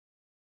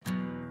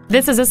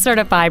This is a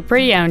certified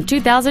pre-owned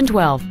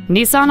 2012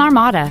 Nissan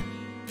Armada.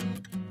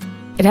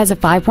 It has a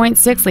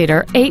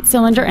 5.6-liter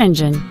 8-cylinder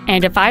engine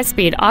and a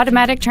 5-speed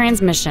automatic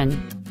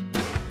transmission.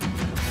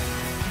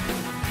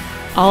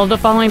 All of the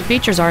following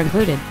features are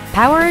included: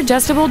 power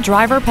adjustable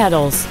driver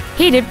pedals,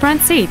 heated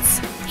front seats,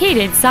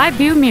 heated side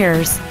view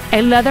mirrors,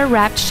 a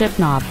leather-wrapped shift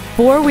knob,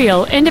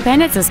 4-wheel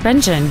independent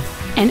suspension,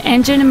 an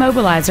engine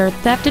immobilizer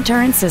theft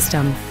deterrent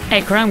system,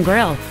 a chrome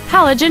grille,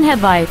 halogen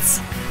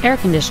headlights, air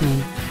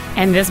conditioning,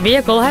 and this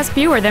vehicle has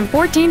fewer than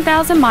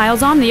 14,000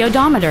 miles on the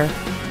odometer.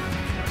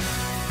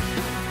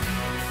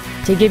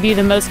 To give you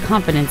the most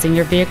confidence in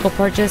your vehicle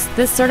purchase,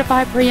 this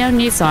certified pre-owned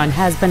Nissan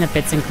has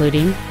benefits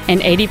including an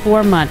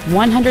 84-month,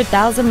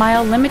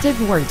 100,000-mile limited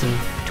warranty,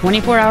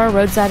 24-hour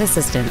roadside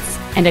assistance,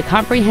 and a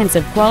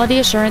comprehensive quality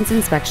assurance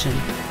inspection.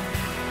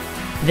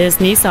 This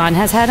Nissan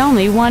has had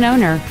only one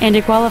owner, and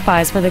it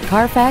qualifies for the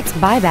Carfax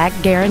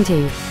buyback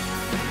guarantee.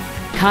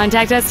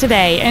 Contact us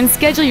today and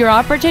schedule your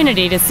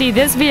opportunity to see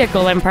this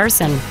vehicle in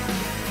person.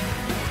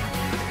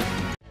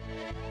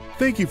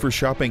 Thank you for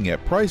shopping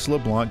at Price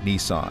LeBlanc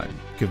Nissan,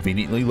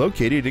 conveniently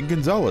located in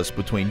Gonzales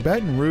between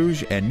Baton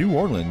Rouge and New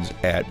Orleans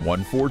at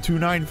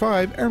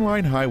 14295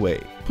 Airline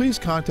Highway. Please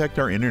contact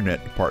our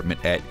internet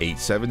department at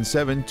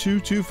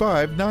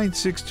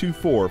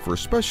 877-225-9624 for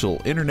special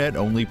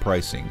internet-only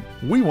pricing.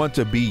 We want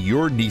to be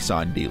your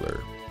Nissan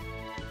dealer.